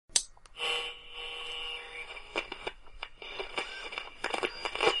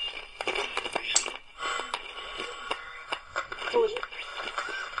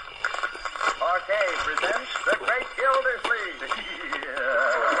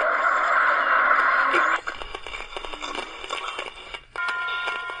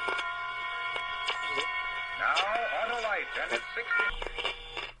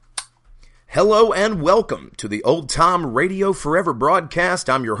Hello and welcome to the Old Time Radio Forever broadcast.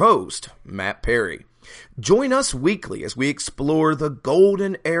 I'm your host, Matt Perry. Join us weekly as we explore the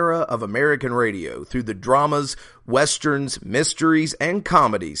golden era of American radio through the dramas, westerns, mysteries, and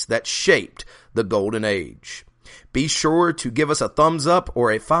comedies that shaped the golden age. Be sure to give us a thumbs up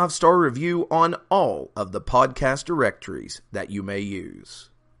or a 5-star review on all of the podcast directories that you may use.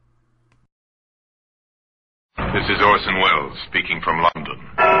 This is Orson Welles speaking from London.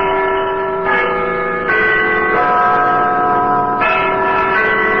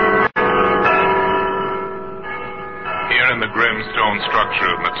 Here in the grim stone structure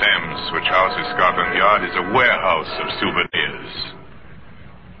of the Thames, which houses Scotland Yard, is a warehouse of souvenirs.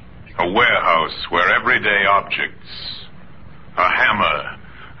 A warehouse where everyday objects, a hammer,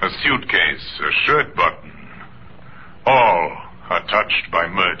 a suitcase, a shirt button, all are touched by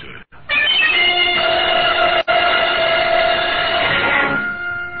murder.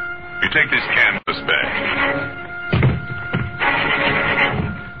 You take this canvas bag.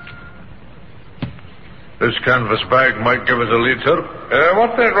 This canvas bag might give us a lead, sir.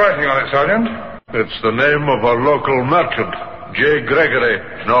 What's that writing on it, Sergeant? It's the name of a local merchant, J. Gregory,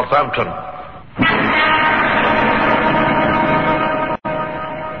 Northampton.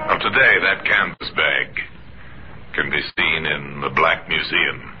 Well, today, that canvas bag can be seen in the Black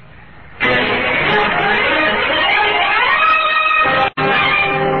Museum.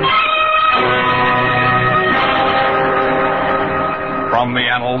 From the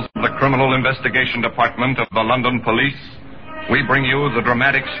annals of the Criminal Investigation Department of the London Police, we bring you the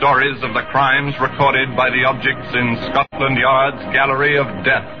dramatic stories of the crimes recorded by the objects in Scotland Yard's Gallery of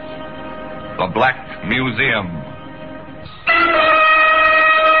Death, the Black Museum.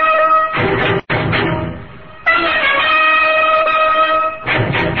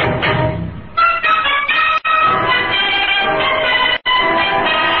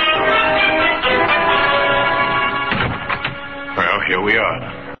 Well, here we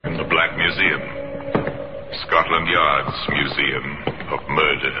are, in the Black Museum. Scotland Yard's Museum of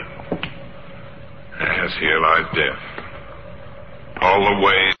Murder. Yes, here lies death. All the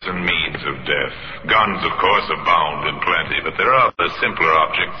ways and means of death. Guns, of course, abound in plenty, but there are other simpler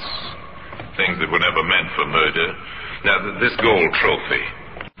objects. Things that were never meant for murder. Now, this gold trophy.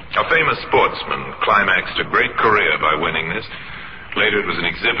 A famous sportsman climaxed a great career by winning this. Later it was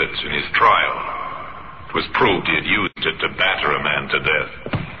an exhibit in his trial. It was proved he had used it to batter a man to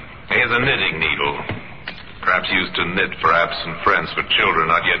death. Here's a knitting needle. Perhaps used to knit for absent friends, for children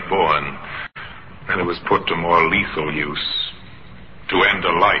not yet born. And it was put to more lethal use. To end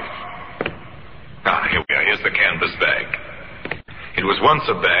a life. Here we are. Here's the canvas bag. It was once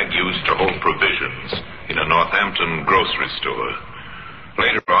a bag used to hold provisions in a Northampton grocery store.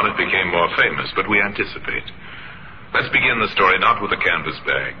 Later on it became more famous, but we anticipate. Let's begin the story not with a canvas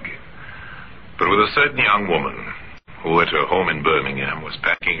bag, but with a certain young woman who at her home in Birmingham was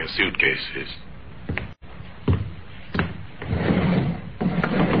packing her suitcases.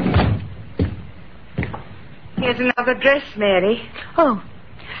 Here's another dress, Mary. Oh,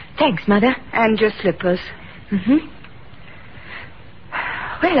 thanks, Mother. And your slippers. Mm-hmm.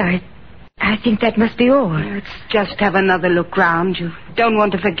 Well, I think that must be all. Let's just have another look round. You don't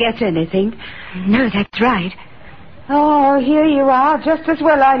want to forget anything. No, that's right. Oh, here you are, just as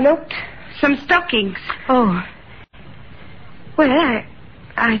well I looked. Some stockings. Oh. Well,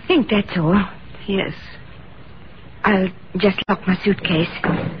 I think that's all. Yes. I'll just lock my suitcase.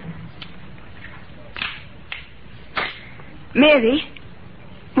 Mary?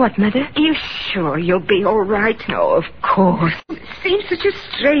 What, Mother? Are you sure you'll be all right? Oh, of course. It seems such a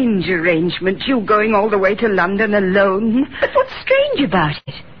strange arrangement, you going all the way to London alone. But what's strange about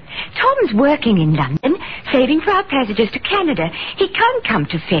it? Tom's working in London, saving for our passages to Canada. He can't come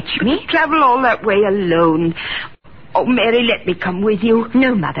to fetch me. Travel all that way alone. Oh, Mary, let me come with you.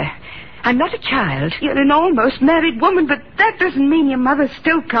 No, Mother. I'm not a child. You're an almost married woman, but that doesn't mean your mother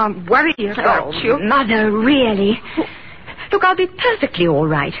still can't worry about you. Mother, really? Look, I'll be perfectly all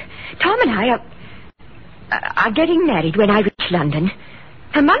right. Tom and I are getting married when I reach London.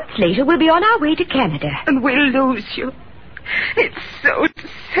 A month later, we'll be on our way to Canada. And we'll lose you. It's so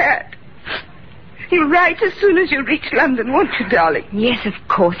sad. You'll write as soon as you reach London, won't you, darling? Yes, of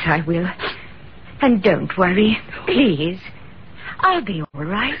course I will. And don't worry, please. I'll be all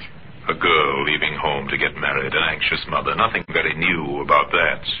right. A girl leaving home to get married, an anxious mother. Nothing very new about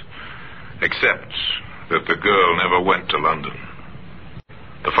that. Except that the girl never went to London.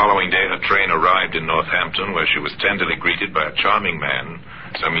 The following day, her train arrived in Northampton, where she was tenderly greeted by a charming man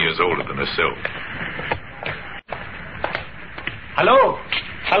some years older than herself. Hello.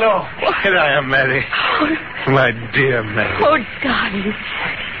 Hello. Here I am, Mary. My dear Mary. Oh, darling.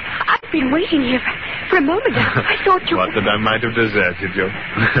 I've been waiting here for a moment. I thought you... What, that I might have deserted you?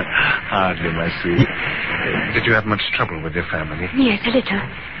 Hardly, my sweet. Did you have much trouble with your family? Yes, a little.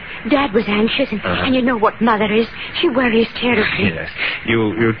 Dad was anxious, and you know what Mother is. She worries terribly. Yes.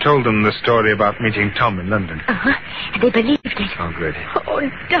 You told them the story about meeting Tom in London. Uh-huh. And they believed it. Oh, good. Oh,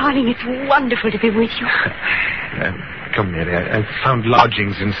 darling, it's wonderful to be with you. Come, Mary. I found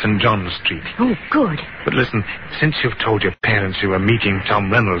lodgings in St. John's Street. Oh, good. But listen, since you've told your parents you were meeting Tom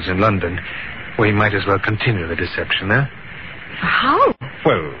Reynolds in London, we might as well continue the deception, eh? How?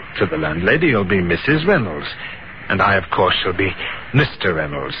 Well, to the landlady, you'll be Mrs. Reynolds. And I, of course, shall be Mr.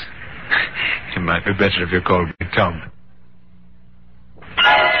 Reynolds. It might be better if you called me Tom.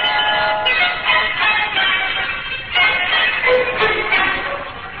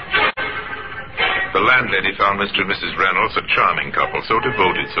 The landlady found Mr. and Mrs. Reynolds a charming couple, so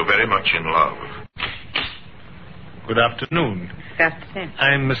devoted, so very much in love. Good afternoon. Good afternoon.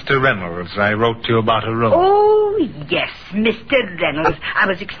 I'm Mr. Reynolds. I wrote to you about a room. Oh, yes, Mr. Reynolds. I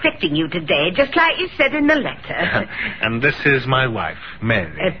was expecting you today, just like you said in the letter. And this is my wife,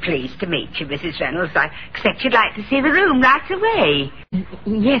 Mary. Pleased to meet you, Mrs. Reynolds. I expect you'd like to see the room right away.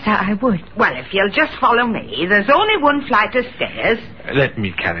 Yes, I would. Well, if you'll just follow me. There's only one flight of stairs. Let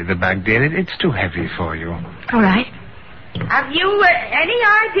me carry the bag, dear. It's too heavy for you. All right. Have you any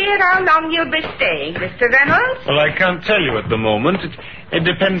idea how long you'll be staying, Mr. Reynolds? Well, I can't tell you at the moment. It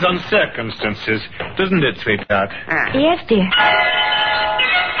depends on circumstances, doesn't it, sweetheart? Yes, dear.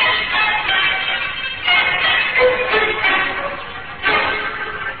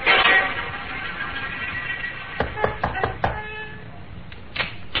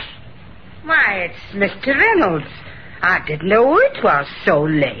 Why, it's Mr. Reynolds. I didn't know it was so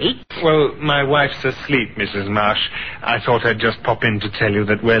late. Well, my wife's asleep, Mrs. Marsh. I thought I'd just pop in to tell you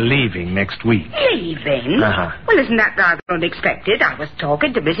that we're leaving next week. Leaving? Uh-huh. Well, isn't that rather unexpected? I was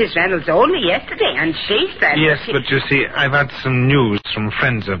talking to Mrs. Reynolds only yesterday, and she said... Yes, but you see, I've had some news from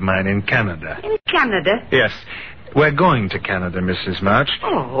friends of mine in Canada. In Canada? Yes. We're going to Canada, Mrs. March.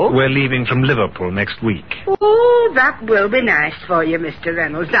 Oh. We're leaving from Liverpool next week. Oh, that will be nice for you, Mr.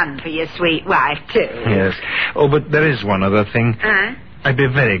 Reynolds, and for your sweet wife, too. Yes. Oh, but there is one other thing. Huh? I'd be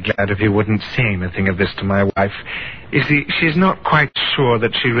very glad if you wouldn't say anything of this to my wife. You see, she's not quite sure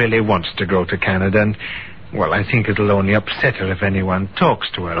that she really wants to go to Canada, and, well, I think it'll only upset her if anyone talks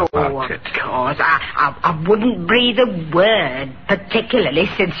to her about it. Of course. I wouldn't breathe a word, particularly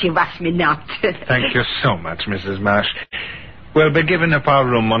since you asked me not to. Thank you so much, Mrs. Marsh. We'll be giving up our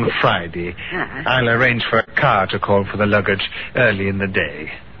room on Friday. Uh-huh. I'll arrange for a car to call for the luggage early in the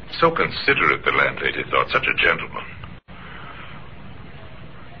day. So considerate, the landlady thought. Such a gentleman.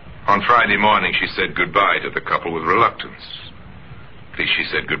 On Friday morning, she said goodbye to the couple with reluctance. At least she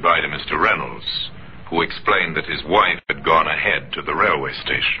said goodbye to Mr. Reynolds, who explained that his wife had gone ahead to the railway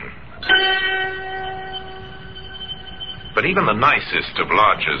station. But even the nicest of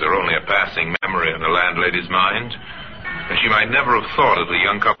lodgers are only a passing memory in the landlady's mind, and she might never have thought of the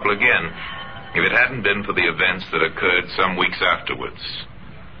young couple again if it hadn't been for the events that occurred some weeks afterwards.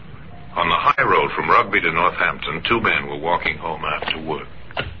 On the high road from Rugby to Northampton, two men were walking home after work.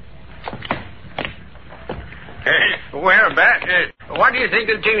 Well, Bat, what do you think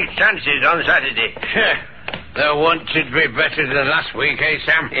of team's chances on Saturday? They're wanted to be better than last week, eh,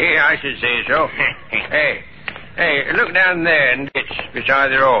 Sam? Yeah, I should say so. Hey, look down there and ditch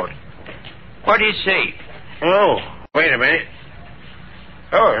beside the road. What do you see? Oh, wait a minute.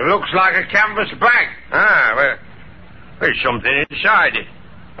 Oh, it looks like a canvas bag. Well, there's something inside it.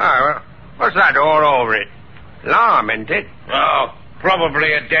 Well, what's that all over it? Lime, isn't it? Oh,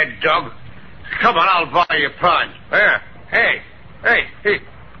 probably a dead dog. Come on, I'll buy you a pint. Hey,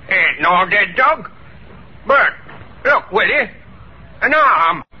 ain't no dead dog. Bert, look, will you? An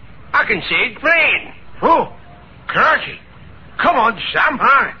arm. I can see it plain. Oh, crikey. Come on, Sam.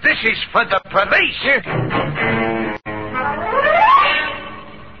 This is for the police.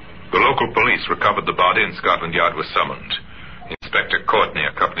 The local police recovered the body and Scotland Yard was summoned. Inspector Courtney,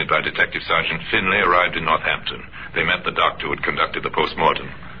 accompanied by Detective Sergeant Finlay, arrived in Northampton. They met the doctor who had conducted the post-mortem.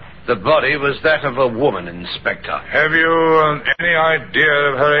 The body was that of a woman, Inspector. Have you any idea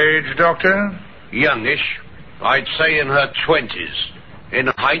of her age, Doctor? Youngish. I'd say in her 20s. In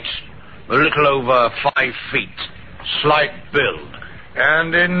height, a little over 5 feet. Slight build.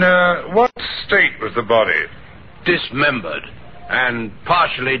 And in what state was the body? Dismembered and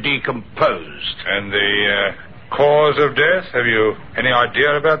partially decomposed. And the cause of death? Have you any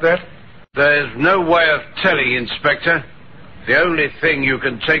idea about that? There's no way of telling, Inspector. The only thing you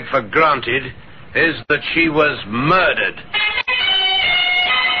can take for granted is that she was murdered.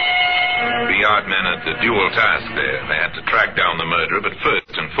 The yard men had a dual task there. They had to track down the murderer, but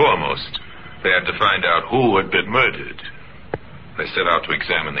first and and foremost, they had to find out who had been murdered. They set out to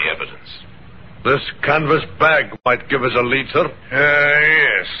examine the evidence. This canvas bag might give us a lead, sir.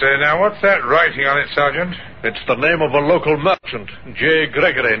 Yes. Now, what's that writing on it, Sergeant? It's the name of a local merchant, J.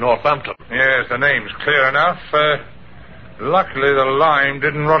 Gregory, Northampton. Yes, the name's clear enough. Luckily, the lime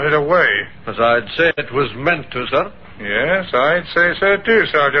didn't rot it away. As I'd say it was meant to, sir. Yes, I'd say so too,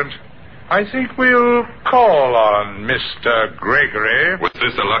 Sergeant. I think we'll call on Mr. Gregory. Was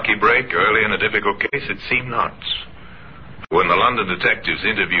this a lucky break early in a difficult case? It seemed not. When the London detectives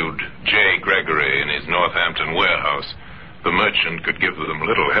interviewed J. Gregory in his Northampton warehouse, the merchant could give them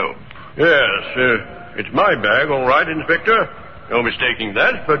little help. Yes, it's my bag, all right, Inspector. No mistaking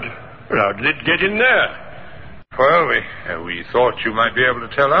that, but how did it get in there? Well, we thought you might be able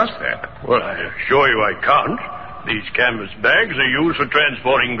to tell us that. Well, I assure you I can't. These canvas bags are used for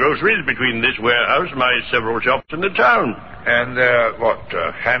transporting groceries between this warehouse and my several shops in the town. And they're,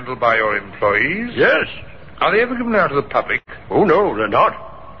 handled by your employees? Yes. Are they ever given out to the public? Oh, no, they're not.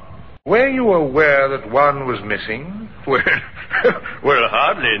 Were you aware that one was missing? Well,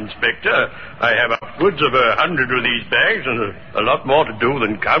 hardly, Inspector. I have upwards of 100 of these bags and a lot more to do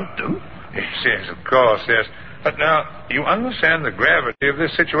than count them. Yes, of course, yes. But now, you understand the gravity of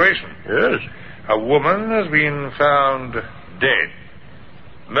this situation. Yes. A woman has been found dead.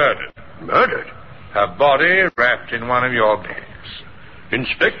 Murdered. Murdered? Her body wrapped in one of your bags.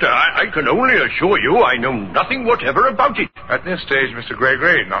 Inspector, I can only assure you I know nothing whatever about it. At this stage, Mr.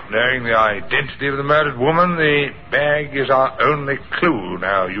 Gregory, not knowing the identity of the murdered woman, the bag is our only clue.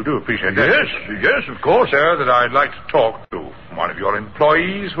 Now, you do appreciate that? Yes, of course. Sir, that I'd like to talk to one of your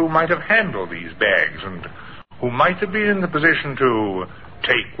employees who might have handled these bags and who might have been in the position to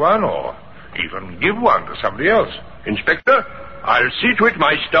take one or even give one to somebody else. Inspector, I'll see to it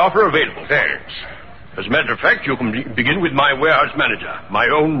my staff are available. Thanks. As a matter of fact, you can begin with my warehouse manager, my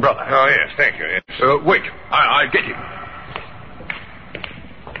own brother. Oh, yes, thank you. Yes. Wait, I'll get him.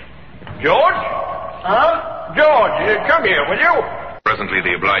 George? Huh? George, come here, will you? Presently,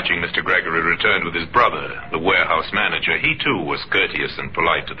 the obliging Mr. Gregory returned with his brother, the warehouse manager. He, too, was courteous and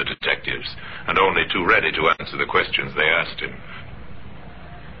polite to the detectives, and only too ready to answer the questions they asked him.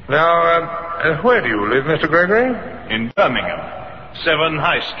 Now, where do you live, Mr. Gregory? In Birmingham. 7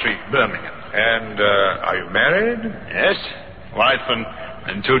 High Street, Birmingham. And, are you married? Yes. Wife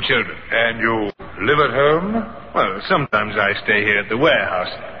and 2 children. And you live at home? Well, sometimes I stay here at the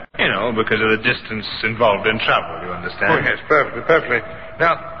warehouse. You know, because of the distance involved in travel, you understand? Oh, yes, perfectly.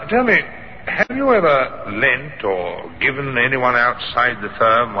 Now, tell me, have you ever lent or given anyone outside the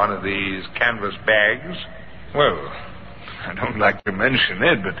firm one of these canvas bags? Well, I don't like to mention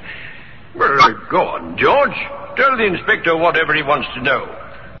it, but... Well, go on, George. Tell the inspector whatever he wants to know.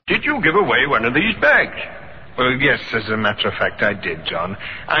 Did you give away one of these bags? Well, yes, as a matter of fact, I did, John.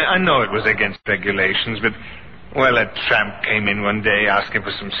 I know it was against regulations, but... Well, a tramp came in one day asking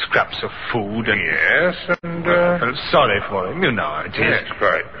for some scraps of food, and... Yes, and, Well, sorry for him, you know how it is. Yes,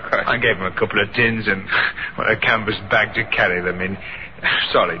 quite. I gave him a couple of tins and a canvas bag to carry them in.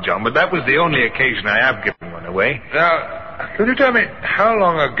 Sorry, John, but that was the only occasion I have given one away. Now, could you tell me, how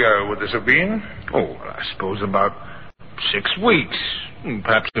long ago would this have been? Oh, I suppose about 6 weeks,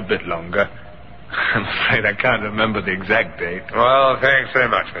 perhaps a bit longer. I'm afraid I can't remember the exact date. Well, thanks very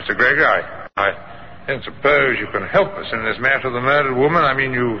much, Mr. Gregory. I don't suppose you can help us in this matter of the murdered woman. I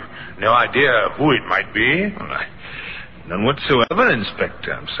mean, you've no idea who it might be. Well, none whatsoever,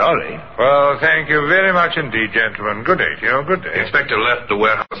 Inspector. I'm sorry. Well, thank you very much indeed, gentlemen. Good day to you. Good day. The inspector left the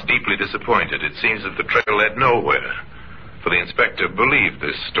warehouse deeply disappointed. It seems that the trail led nowhere. For the inspector believed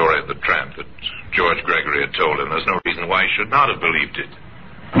this story of the tramp that George Gregory had told him. There's no reason why he should not have believed it.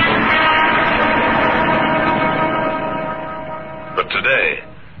 But today,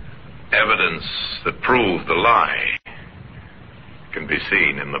 evidence that proved the lie can be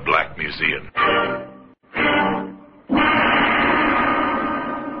seen in the Black Museum.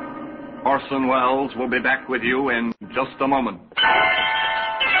 Orson Welles will be back with you in just a moment.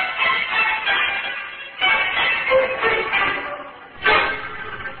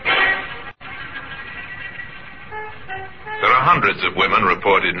 There are hundreds of women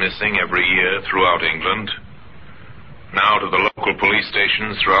reported missing every year throughout England. Now to the local police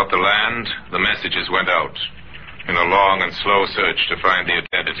stations throughout the land, the messages went out in a long and slow search to find the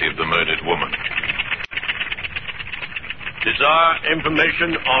identity of the murdered woman. Desire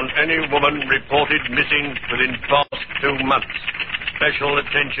information on any woman reported missing within past 2 months. Special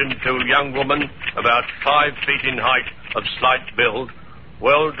attention to young woman about 5 feet in height, of slight build,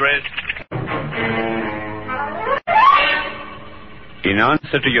 well dressed. In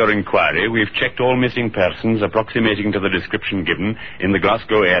answer to your inquiry, we've checked all missing persons approximating to the description given in the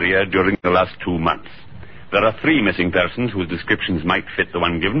Glasgow area during the last 2 months. There are 3 missing persons whose descriptions might fit the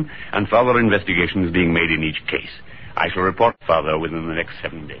one given, and further investigations being made in each case. I shall report further within the next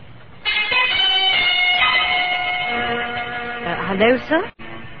 7 days. Hello, sir.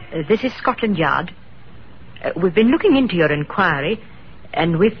 This is Scotland Yard. We've been looking into your inquiry,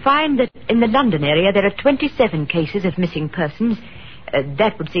 and we find that in the London area there are 27 cases of missing persons.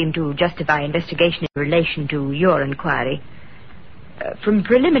 That would seem to justify investigation in relation to your inquiry. From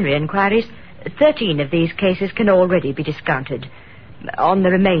preliminary inquiries, 13 of these cases can already be discounted. On the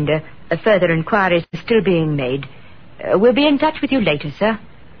remainder, further inquiries are still being made. We'll be in touch with you later, sir.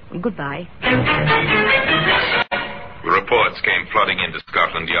 Goodbye. The reports came flooding into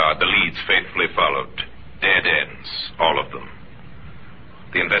Scotland Yard. The leads faithfully followed. Dead ends, all of them.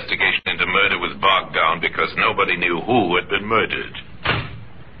 The investigation into murder was bogged down because nobody knew who had been murdered.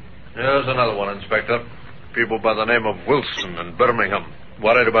 Here's another one, Inspector. People by the name of Wilson in Birmingham.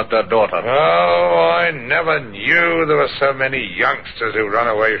 Worried about their daughter. Oh, I never knew there were so many youngsters who run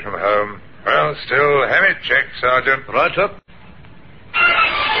away from home. Well, still, have it checked, Sergeant. Right up.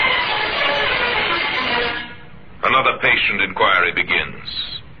 Another patient inquiry begins.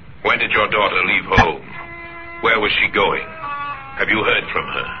 When did your daughter leave home? Where was she going? Have you heard from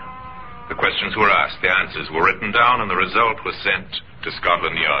her? The questions were asked, the answers were written down, and the result was sent to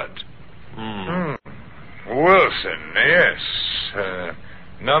Scotland Yard. Wilson, yes.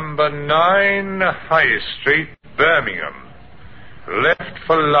 Number 9 High Street, Birmingham. Left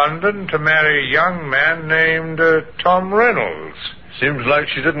for London to marry a young man named Tom Reynolds. Seems like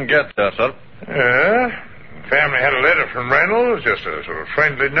she didn't get there, sir. Family had a letter from Reynolds, just a sort of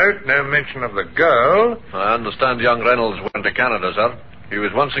friendly note, no mention of the girl. I understand young Reynolds went to Canada, sir. He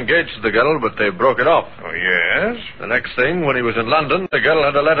was once engaged to the girl, but they broke it off. Oh, yes? The next thing, when he was in London, the girl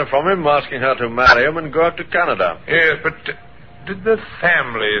had a letter from him asking her to marry him and go out to Canada. Yes, but did the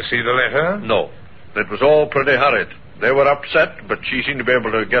family see the letter? No. It was all pretty hurried. They were upset, but she seemed to be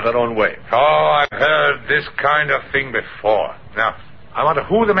able to get her own way. Oh, I've heard this kind of thing before. Now, I wonder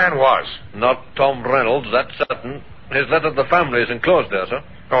who the man was. Not Tom Reynolds, that's certain. His letter to the family is enclosed there, sir.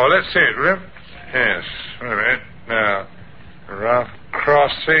 Oh, let's see it, will you? Yes, wait a minute. Now, rough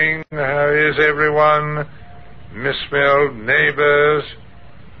crossing, how is everyone? Misspelled neighbors.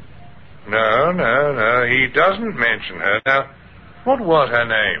 No, he doesn't mention her. Now, what was her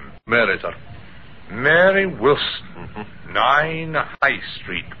name? Mary, sir. Mary Wilson, 9 High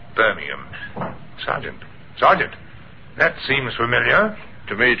Street, Birmingham. Sergeant, that seems familiar.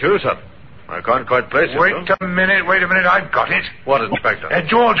 To me, too, sir. I can't quite place it. Wait a minute, I've got it. What, Inspector?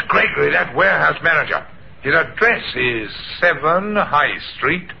 George Gregory, that warehouse manager. His address is 7 High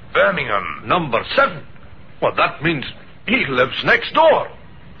Street, Birmingham. Number 7? Well, that means he lives next door.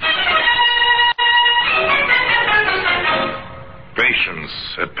 Patience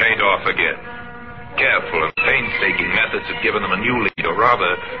had paid off again. Careful and painstaking methods had given them a new lead, or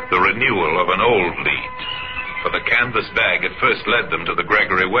rather, the renewal of an old lead. For the canvas bag had first led them to the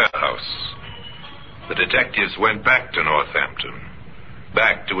Gregory warehouse. The detectives went back to Northampton,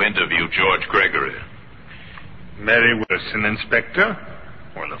 back to interview George Gregory. Mary Wilson, Inspector?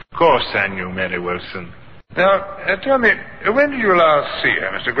 Well, of course I knew Mary Wilson. Now, tell me, when did you last see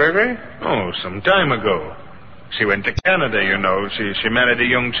her, Mr. Gregory? Oh, some time ago. She went to Canada, you know. She married a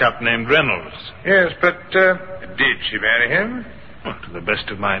young chap named Reynolds. Yes, but did she marry him? Well, to the best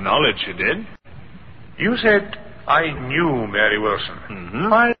of my knowledge, she did. You said, I knew Mary Wilson. Mm-hmm.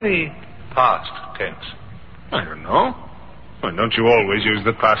 Why the past tense? I don't know. Well, don't you always use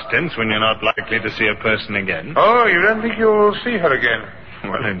the past tense when you're not likely to see a person again? Oh, you don't think you'll see her again?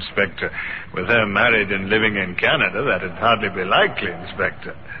 Well, Inspector, with her married and living in Canada, that'd hardly be likely,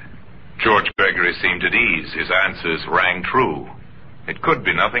 Inspector. George Gregory seemed at ease. His answers rang true. It could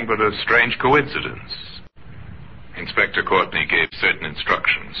be nothing but a strange coincidence. Inspector Courtney gave certain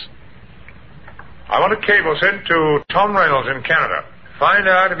instructions. I want a cable sent to Tom Reynolds in Canada. Find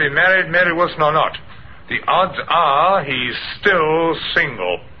out if he married Mary Wilson or not. The odds are he's still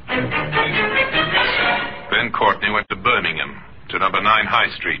single. Then Courtney went to Birmingham, to number 9 High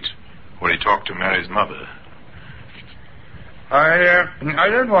Street, where he talked to Mary's mother. I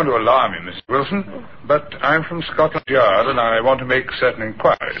don't want to alarm you, Miss Wilson, but I'm from Scotland Yard, and I want to make certain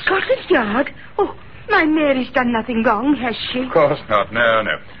inquiries. Scotland Yard? Oh, my Mary's done nothing wrong, has she? Of course not. No.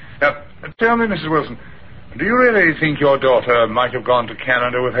 Now, tell me, Mrs. Wilson, do you really think your daughter might have gone to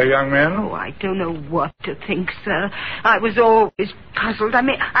Canada with her young man? Oh, I don't know what to think, sir. I was always puzzled. I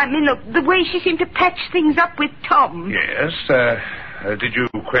mean, the way she seemed to patch things up with Tom. Yes, Did you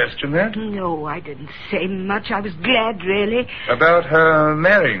question that? No, I didn't say much. I was glad, really. About her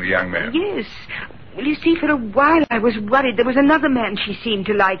marrying the young man? Yes. Well, you see, for a while I was worried. There was another man she seemed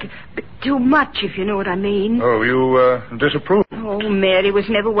to like, but too much, if you know what I mean. Oh, you disapprove? Oh, Mary was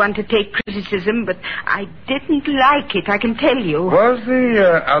never one to take criticism, but I didn't like it, I can tell you. Was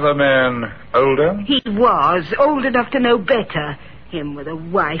the other man older? He was, old enough to know better. Him with a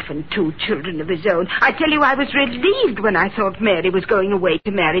wife and 2 children of his own. I tell you, I was relieved when I thought Mary was going away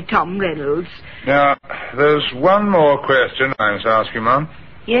to marry Tom Reynolds. Now, there's one more question I must ask you, Ma'am.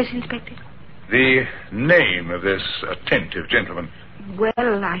 Yes, Inspector? The name of this attentive gentleman.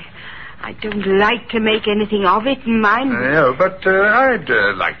 Well, I don't like to make anything of it, mind. No, but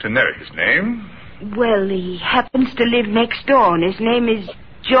I'd like to know his name. Well, he happens to live next door, and his name is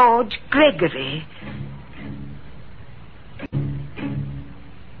George Gregory.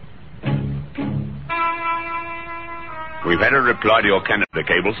 We've had a reply to your Canada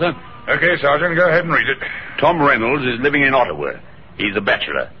cable, sir. Okay, Sergeant, go ahead and read it. Tom Reynolds is living in Ottawa. He's a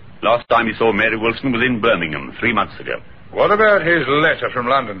bachelor. Last time he saw Mary Wilson was in Birmingham 3 months ago. What about his letter from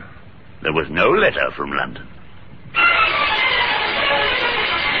London? There was no letter from London.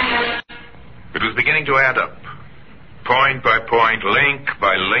 It was beginning to add up. Point by point, link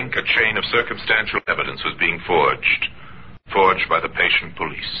by link, a chain of circumstantial evidence was being forged. Forged by the patient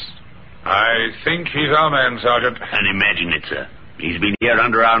police. I think he's our man, Sergeant. And imagine it, sir. He's been here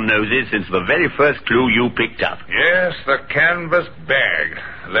under our noses since the very first clue you picked up. Yes, the canvas bag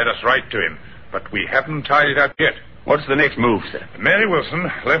led us right to him. But we haven't tied it up yet. What's the next move, sir? Mary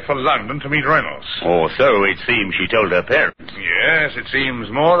Wilson left for London to meet Reynolds. Or so it seems she told her parents. Yes, it seems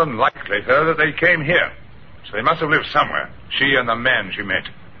more than likely, sir, that they came here. So they must have lived somewhere, she and the man she met.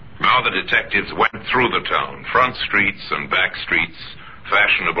 Now the detectives went through the town, front streets and back streets,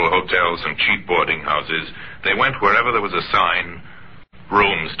 fashionable hotels and cheap boarding houses. They went wherever there was a sign,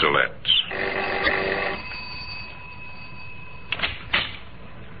 rooms to let.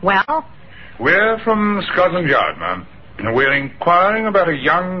 Well? We're from Scotland Yard, ma'am. We're inquiring about a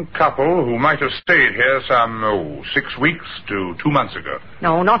young couple who might have stayed here some, 6 weeks to 2 months ago.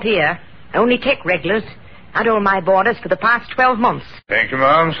 No, not here. Only take regulars. Had all my boarders for the past 12 months. Thank you,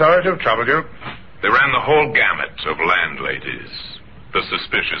 ma'am. Sorry to have troubled you. They ran the whole gamut of landladies. The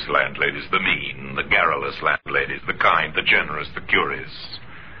suspicious landladies, the mean, the garrulous landladies, the kind, the generous, the curious.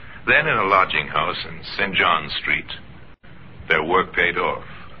 Then in a lodging house in St. John's Street, their work paid off.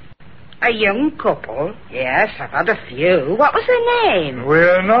 A young couple? Yes, I've had a few. What was their name?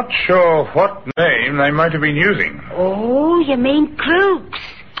 We're not sure what name they might have been using. Oh, you mean Crooks?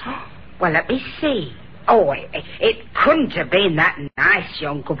 Well, let me see. Oh, it couldn't have been that nice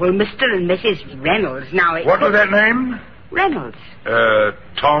young couple, Mr. and Mrs. Reynolds. Now, What was that name? Reynolds.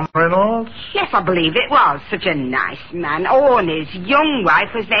 Tom Reynolds? Yes, I believe it was. Such a nice man. Oh, and his young wife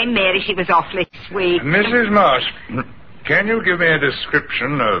was named Mary. She was awfully sweet. Mrs. Marsh, can you give me a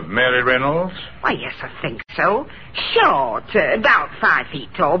description of Mary Reynolds? Why, yes, I think so. Short, about 5 feet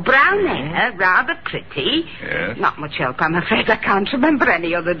tall, brown hair, rather pretty. Yes. Not much help, I'm afraid. I can't remember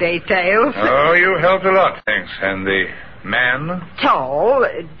any other details. Oh, you helped a lot, thanks. And the man? Tall,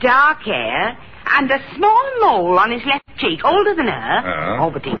 dark hair, and a small mole on his left cheek, older than her. Oh,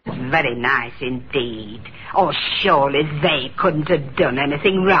 but he was very nice indeed. Oh, surely they couldn't have done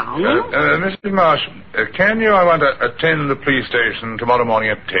anything wrong. Mrs. Marsh, can you, I want to attend the police station tomorrow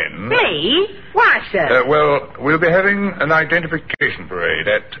morning at 10? Me? Why, sir? Well, we'll be having an identification parade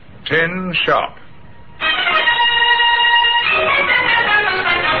at 10 sharp.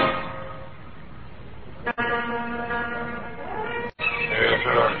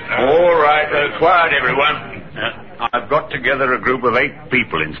 All right, quiet, everyone. I've got together a group of 8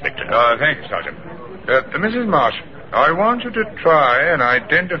 people, Inspector. Thank you, Sergeant. Mrs. Marsh, I want you to try and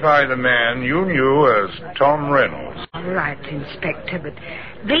identify the man you knew as Tom Reynolds. All right, Inspector, but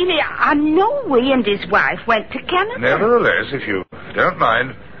really, I know we and his wife went to Canada. Nevertheless, if you don't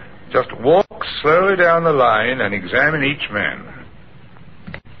mind, just walk slowly down the line and examine each man.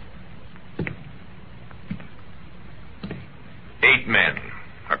 Eight men.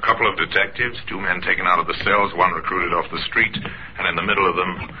 A couple of detectives, 2 men taken out of the cells, 1 recruited off the street, and in the middle of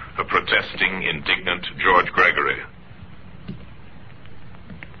them, a protesting, indignant George Gregory.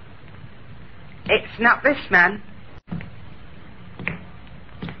 It's not this man.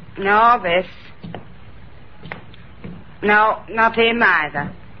 No, this. No, not him either.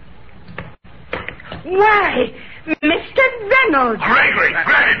 Why, Mr. Reynolds! Gregory!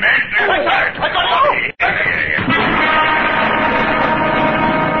 Grab him, man! I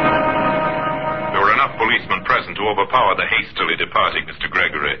There were enough policemen present to overpower the hastily departing Mr.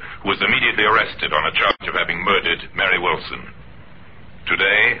 Gregory, who was immediately arrested on a charge of having murdered Mary Wilson.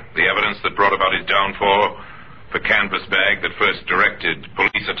 today, the evidence that brought about his downfall, the canvas bag that first directed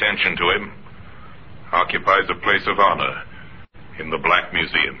police attention to him, occupies a place of honor in the Black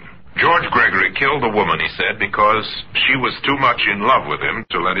Museum. George Gregory killed the woman, he said, because she was too much in love with him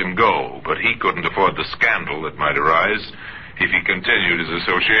to let him go, but he couldn't afford the scandal that might arise if he continued his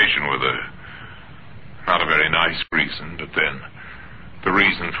association with her. Not a very nice reason, but then, the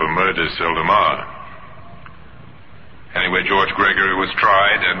reason for murder seldom are. Anyway, George Gregory was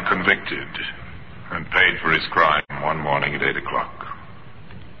tried and convicted and paid for his crime one morning at 8 o'clock.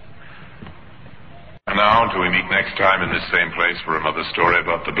 And now, until we meet next time in this same place for another story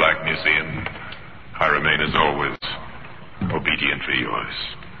about the Black Museum, I remain, as always, obediently yours.